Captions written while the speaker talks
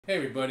Hey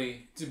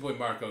everybody, it's your boy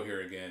Marco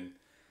here again.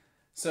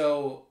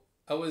 So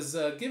I was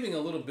giving a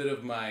little bit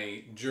of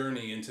my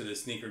journey into the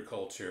sneaker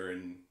culture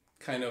and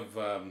kind of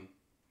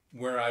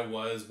where I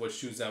was, what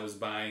shoes I was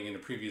buying in a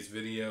previous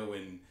video,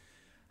 and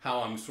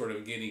how I'm sort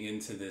of getting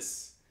into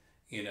this,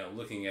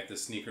 looking at the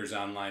sneakers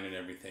online and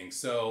everything.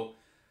 So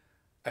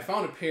I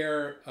found a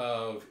pair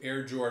of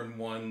Air Jordan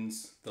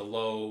 1s, the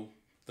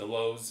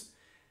lows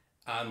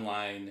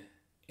online,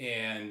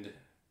 and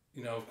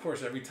of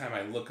course, every time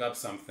I look up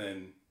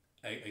something,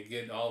 I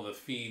get all the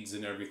feeds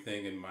and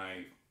everything in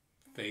my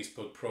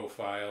Facebook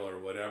profile or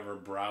whatever,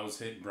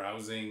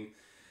 browsing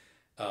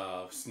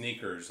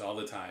sneakers all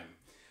the time.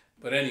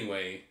 But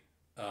anyway,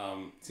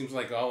 seems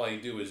like all I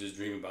do is just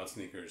dream about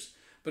sneakers.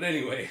 But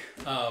anyway,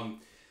 I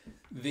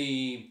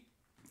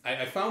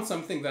found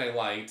something that I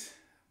liked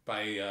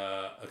by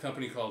a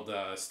company called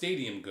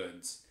Stadium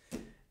Goods,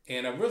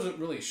 and I wasn't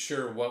really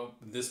sure what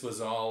this was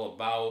all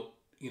about.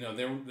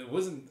 There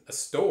wasn't a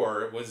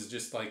store. It was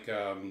just like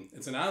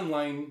it's an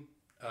online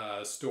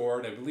store,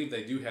 and I believe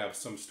they do have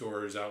some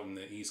stores out in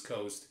the East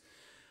Coast.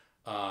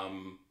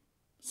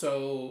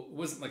 So it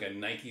wasn't like a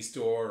Nike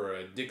store or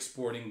a Dick's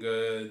Sporting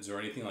Goods or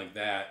anything like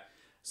that.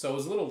 So I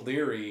was a little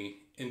leery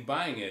in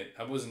buying it.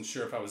 I wasn't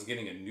sure if I was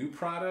getting a new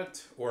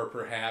product or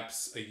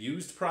perhaps a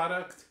used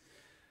product.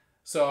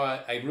 So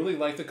I really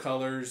liked the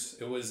colors.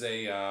 It was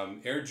a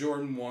Air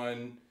Jordan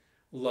 1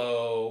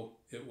 low.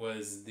 It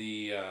was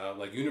the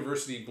like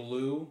university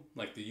blue,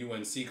 like the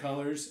UNC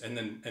colors,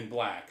 and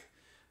black,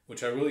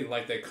 which I really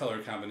liked that color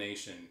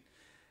combination.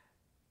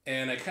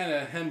 And I kind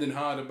of hemmed and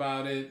hawed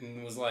about it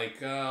and was like,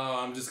 oh,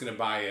 I'm just going to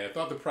buy it. I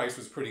thought the price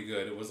was pretty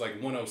good. It was like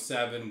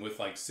 107 with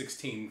like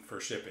 16 for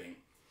shipping.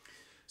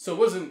 So it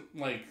wasn't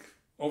like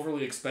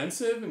overly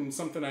expensive and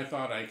something I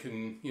thought I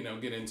can,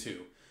 get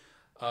into.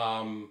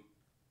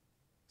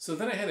 So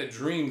then I had a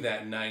dream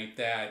that night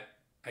that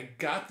I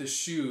got the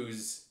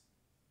shoes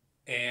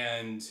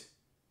and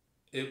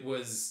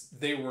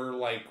they were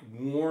like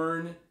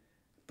worn,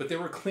 but they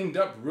were cleaned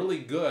up really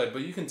good,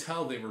 but you can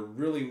tell they were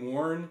really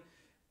worn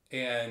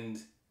and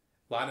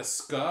a lot of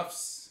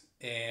scuffs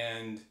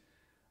and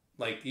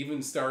like even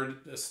a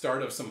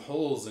start of some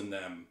holes in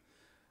them.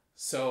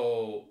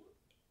 So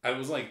I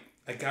was like,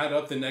 I got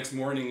up the next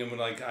morning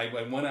and I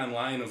went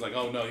online and was like,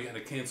 oh no, you got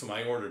to cancel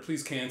my order.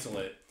 Please cancel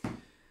it.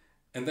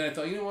 And then I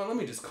thought, you know what, let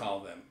me just call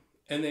them.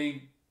 And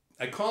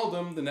I called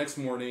them the next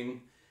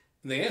morning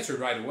and they answered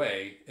right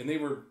away, and they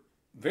were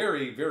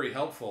very, very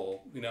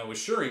helpful,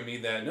 assuring me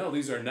that no,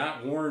 these are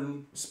not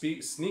worn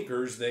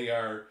sneakers. They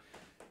are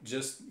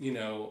just,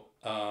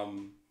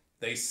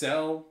 they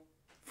sell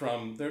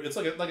from there. It's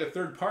like a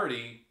third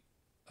party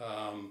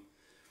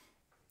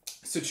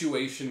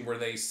situation where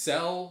they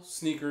sell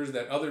sneakers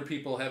that other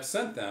people have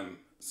sent them.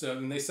 So,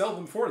 and they sell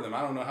them for them.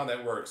 I don't know how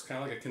that works.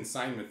 Kind of like a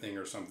consignment thing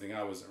or something.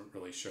 I wasn't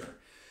really sure.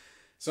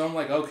 So I'm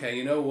like, okay,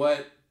 you know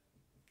what?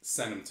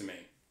 Send them to me.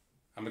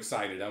 I'm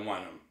excited. I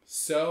want them.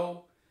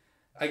 So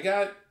I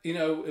got,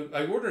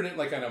 I ordered it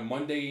like on a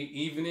Monday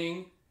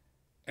evening,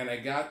 and I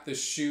got the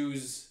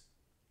shoes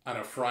on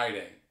a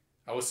Friday.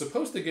 I was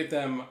supposed to get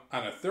them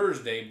on a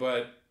Thursday,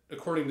 but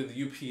according to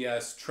the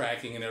UPS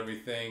tracking and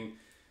everything,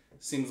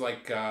 seems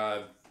like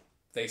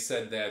they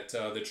said that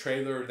the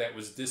trailer that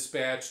was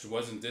dispatched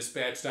wasn't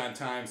dispatched on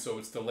time, so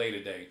it's delayed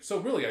a day. So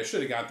really, I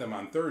should have got them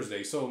on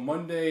Thursday. So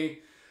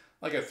Monday,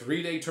 like a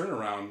 3-day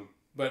turnaround,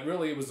 but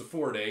really it was a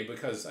 4-day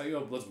because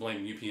let's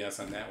blame UPS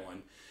on that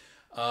one.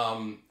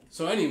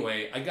 So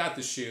anyway, I got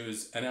the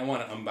shoes and I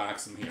want to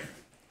unbox them here.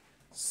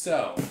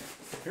 So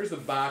here's the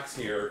box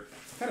here.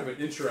 Kind of an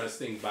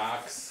interesting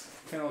box,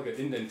 kind of like an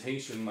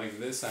indentation like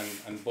this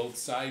on both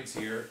sides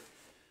here.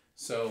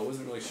 So I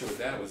wasn't really sure what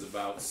that was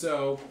about.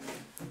 So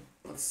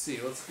let's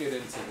see, let's get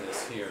into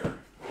this here.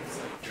 Looks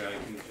like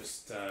I can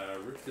just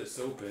rip this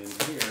open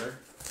here.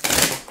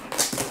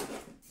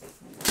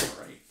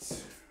 All right.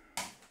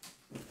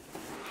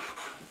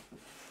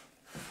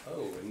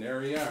 Oh, and there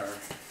we are.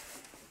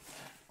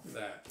 Look at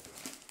that.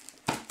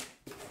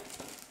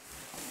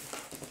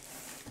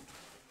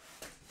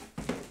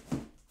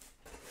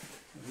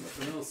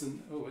 Nothing else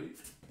in, oh wait.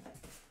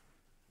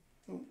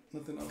 Oh,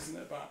 nothing else in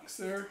that box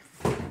there.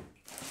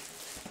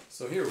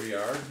 So here we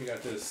are. We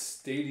got this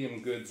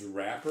Stadium Goods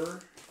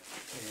wrapper,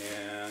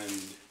 and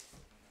it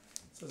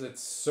says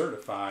it's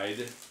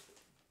certified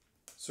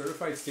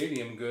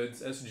Stadium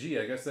Goods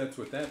SG. I guess that's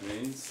what that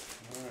means.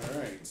 All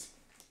right.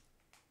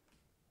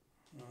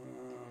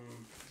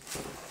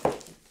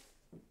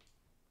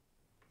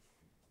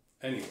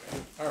 Anyway,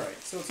 all right.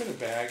 So it's in a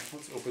bag.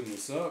 Let's open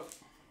this up.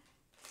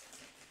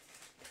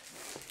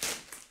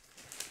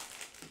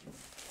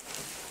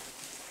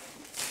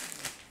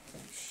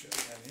 Shut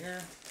that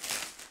here.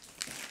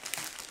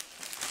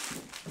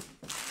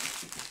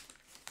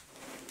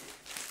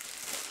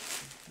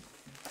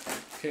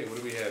 Okay, what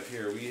do we have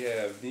here? We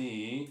have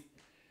the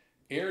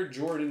Air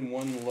Jordan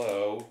 1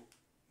 Low,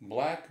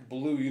 black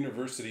blue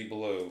university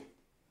blue,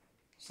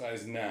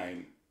 size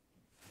 9.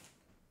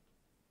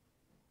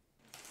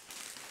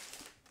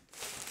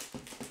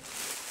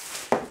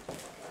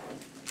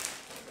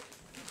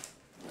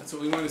 That's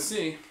what we want to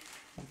see.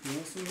 Anything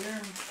else in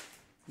here?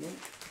 Nope.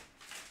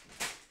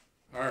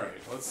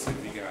 Alright, let's see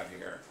what we got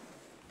here.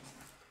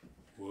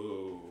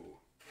 Whoa.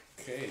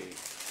 Okay.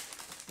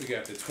 We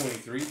got the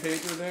 23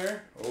 paper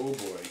there. Oh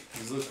boy,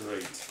 these look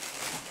great.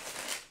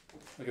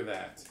 Look at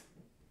that.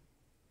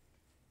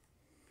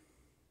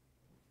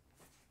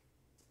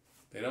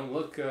 They don't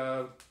look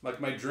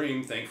like my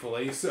dream,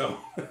 thankfully, so...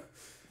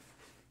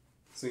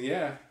 So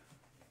yeah,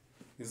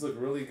 these look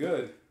really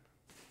good.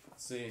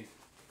 Let's see.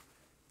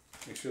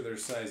 Make sure they're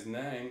size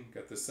 9.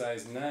 Got the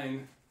size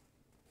 9.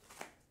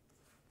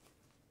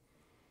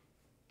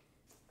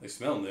 They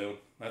smell new.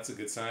 That's a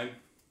good sign.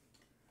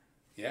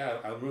 Yeah,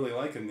 I'm really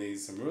liking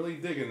these. I'm really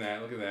digging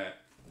that. Look at that.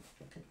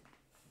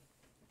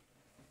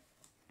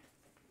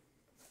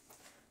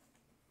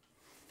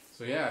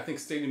 So yeah, I think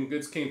Stadium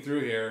Goods came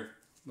through here.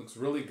 Looks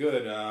really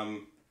good.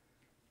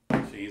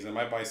 Geez, I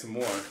might buy some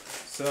more.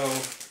 So,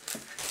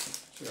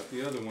 check out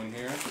the other one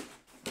here.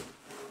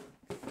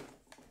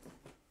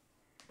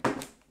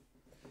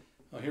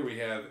 Oh, here we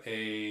have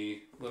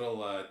a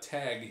little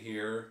tag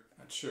here.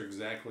 Not sure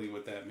exactly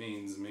what that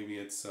means. Maybe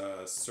it's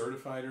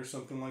certified or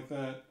something like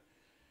that.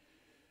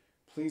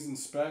 Please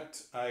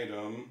inspect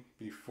item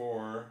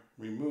before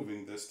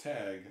removing this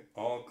tag.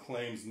 All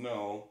claims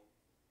null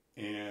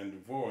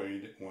and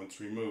void once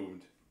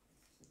removed.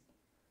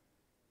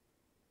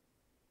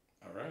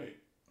 All right.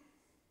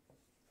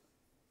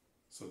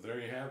 So there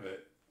you have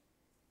it.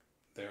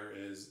 There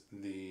is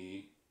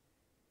the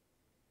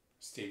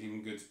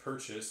Stadium Goods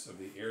purchase of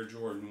the Air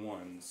Jordan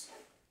 1s.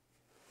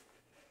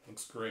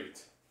 Looks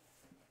great.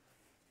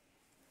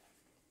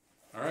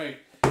 All right.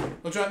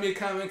 Well, drop me a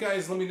comment,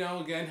 guys. Let me know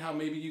again how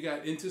maybe you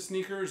got into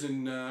sneakers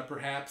and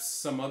perhaps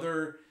some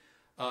other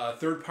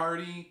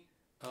third-party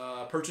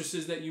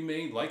purchases that you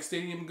made, like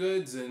Stadium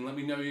Goods, and let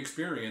me know your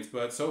experience.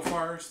 But so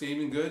far,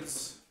 Stadium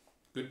Goods,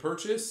 good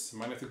purchase.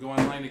 Might have to go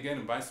online again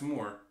and buy some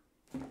more.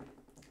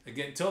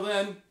 Again, till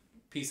then,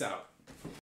 peace out.